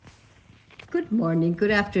Good morning,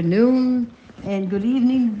 good afternoon, and good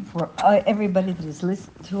evening for everybody that has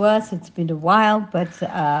listened to us. It's been a while, but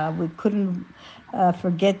we couldn't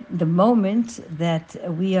forget the moment that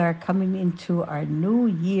we are coming into our new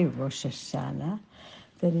year, Rosh Hashana,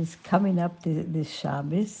 that is coming up this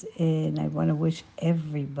Shabbos. And I want to wish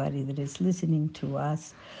everybody that is listening to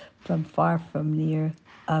us from far, from near,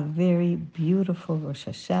 a very beautiful Rosh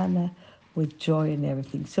Hashanah with joy and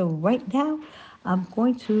everything. So right now, I'm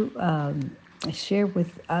going to share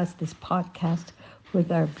with us this podcast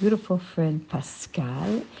with our beautiful friend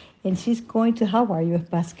Pascal. And she's going to, how are you,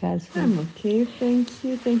 Pascal? I'm okay, thank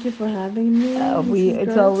you. Thank you for having me, Mrs.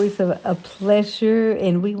 It's Gertz. always a pleasure,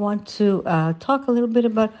 and we want to talk a little bit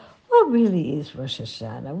about what really is Rosh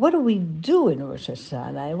Hashanah. What do we do in Rosh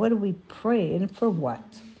Hashanah? And what do we pray, and for what?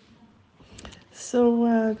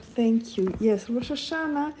 Thank you. Yes, Rosh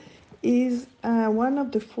Hashanah is one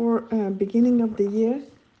of the four beginning of the year,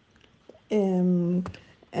 um,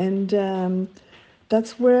 and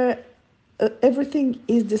that's where everything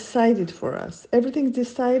is decided for us. Everything's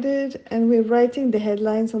decided, and we're writing the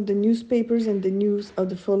headlines of the newspapers and the news of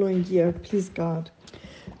the following year. Please God.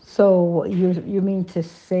 So you mean to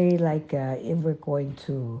say, like, if we're going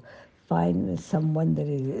to find someone that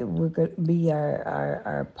is we're going to be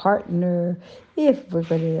our partner, if we're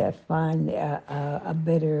going to find a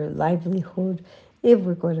better livelihood, if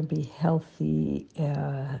we're going to be healthy,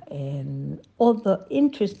 and all the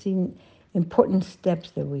interesting, important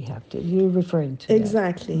steps that we have to. You're referring to that.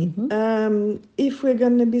 Exactly. If we're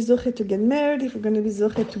going to be zoche to get married, if we're going to be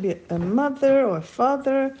zoche to be a mother or a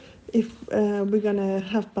father, if we're going to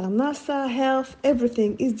have parnasa, health,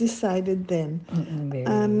 everything is decided then. Very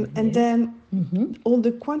And yes. then all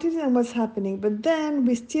the quantity and what's happening. But then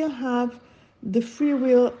we still have the free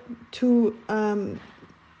will to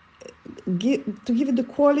give it the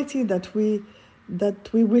quality that we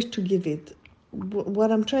wish to give it.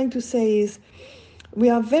 What I'm trying to say is we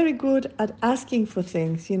are very good at asking for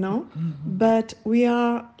things, but we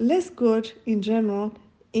are less good in general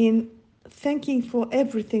in thanking for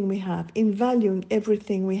everything we have, in valuing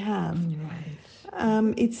everything we have.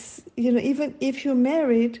 Right. It's, even if you're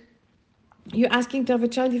married, you're asking to have a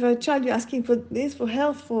child. If you have a child, you're asking for this, for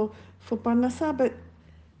health, for parnasa, but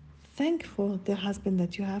thank for the husband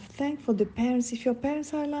that you have. Thank for the parents. If your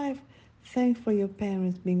parents are alive, thank for your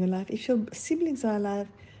parents being alive. If your siblings are alive,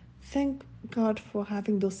 thank God for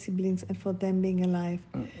having those siblings and for them being alive.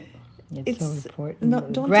 It's so It's not,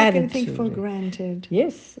 important. don't take anything for Gratitude. granted.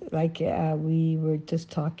 Yes, like we were just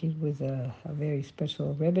talking with a very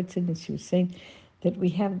special Rebbitzin, and she was saying that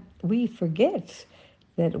we forget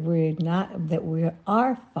that we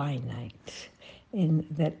are finite, and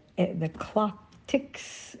that the clock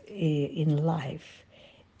ticks in life,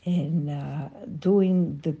 and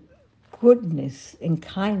doing the goodness and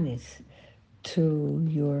kindness to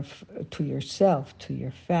yourself, to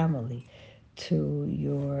your family, to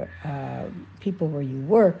your people where you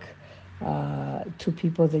work, to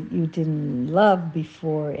people that you didn't love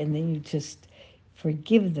before, and then you just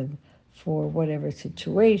forgive them for whatever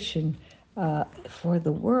situation. For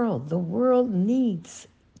the world, needs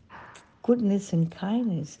goodness and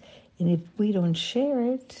kindness, and if we don't share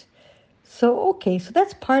it, so okay, so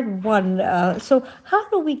that's part one. So how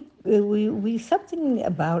do we something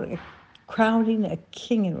about crowning a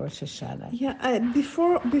king in Rosh Hashanah? Yeah,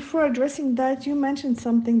 before addressing that, you mentioned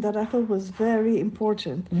something that I thought was very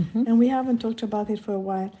important, and we haven't talked about it for a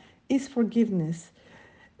while. Is forgiveness.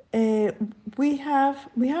 Uh, we have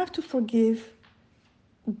to forgive.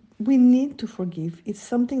 We need to forgive. It's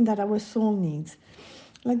something that our soul needs.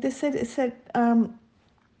 Like they said, our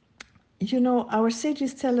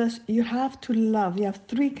sages tell us you have to love. You have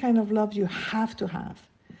three kind of love you have to have,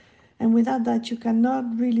 and without that, you cannot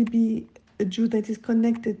really be a Jew that is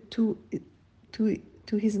connected to to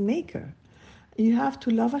his Maker. You have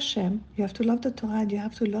to love Hashem. You have to love the Torah. And you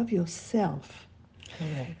have to love yourself.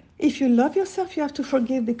 Correct. If you love yourself, you have to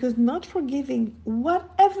forgive, because not forgiving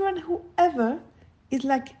whatever and whoever is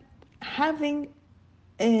like having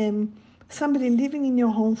um, somebody living in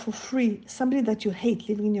your home for free, somebody that you hate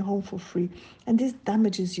living in your home for free, and this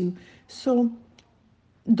damages you. So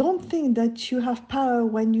don't think that you have power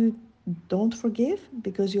when you don't forgive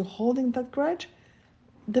because you're holding that grudge.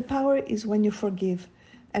 The power is when you forgive.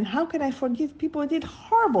 And how can I forgive people who did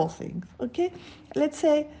horrible things? Okay, let's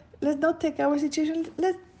say, let's not take our situation.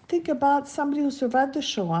 Let's think about somebody who survived the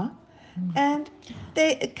Shoah, and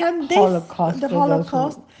Holocaust the for those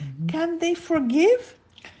Holocaust. who. Can they forgive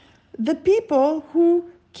the people who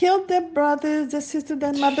killed their brothers, their sister,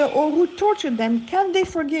 their mother, or who tortured them? Can they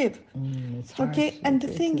forgive? It's harsh. Okay, and the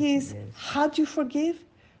thing is, Yes. how do you forgive?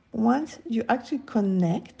 Once you actually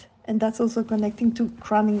connect and that's also connecting to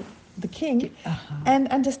crowning the king, Uh-huh. and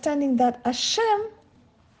understanding that Hashem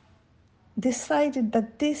decided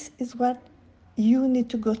that this is what you need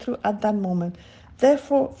to go through at that moment.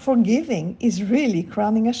 Therefore, forgiving is really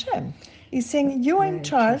crowning Hashem. He's saying, you're in Very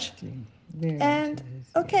charge, interesting. Very and interesting.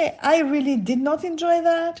 Yes. okay, I really did not enjoy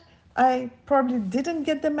that. I probably didn't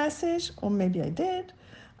get the message, or maybe I did.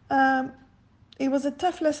 Um, it was a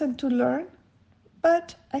tough lesson to learn,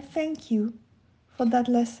 but I thank you for that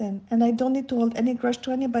lesson. And I don't need to hold any grudge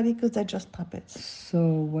to anybody because they're just puppets. So,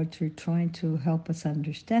 what you're trying to help us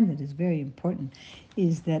understand that is very important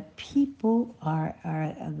is that people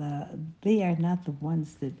they are not the ones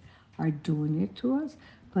that are doing it to us,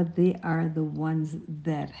 but they are the ones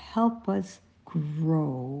that help us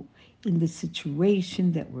grow in the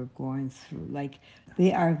situation that we're going through. Like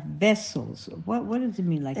they are vessels. What does it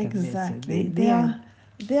mean? Like a vessel? Exactly. They are.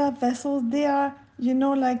 They are vessels. They are,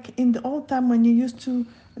 like in the old time when you used to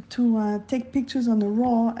take pictures on the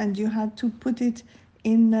raw, and you had to put it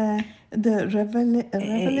in the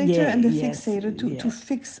revelator Yeah. and the Yes. fixator to Yeah.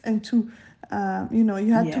 fix, and to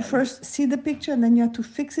you had to Yeah. first see the picture, and then you had to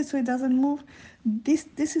fix it so it doesn't move.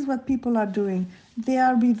 This is what people are doing. They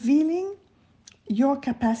are revealing your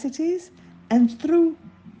capacities, and through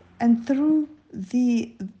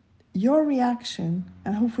the your reaction,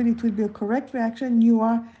 and hopefully it will be a correct reaction, you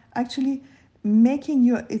are actually making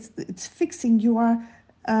your it's fixing, you are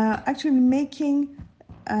actually making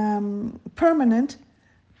permanent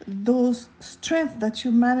those strengths that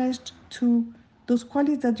you managed to those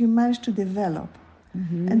qualities that you managed to develop.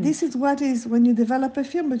 And this Beautiful. is what is when you develop a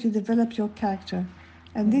film, but you develop your character,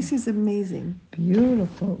 and this is amazing.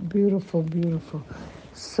 Beautiful, beautiful, beautiful.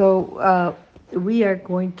 So we are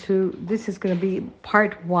this is going to be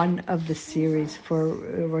part one of the series for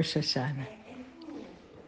Rosh Hashanah.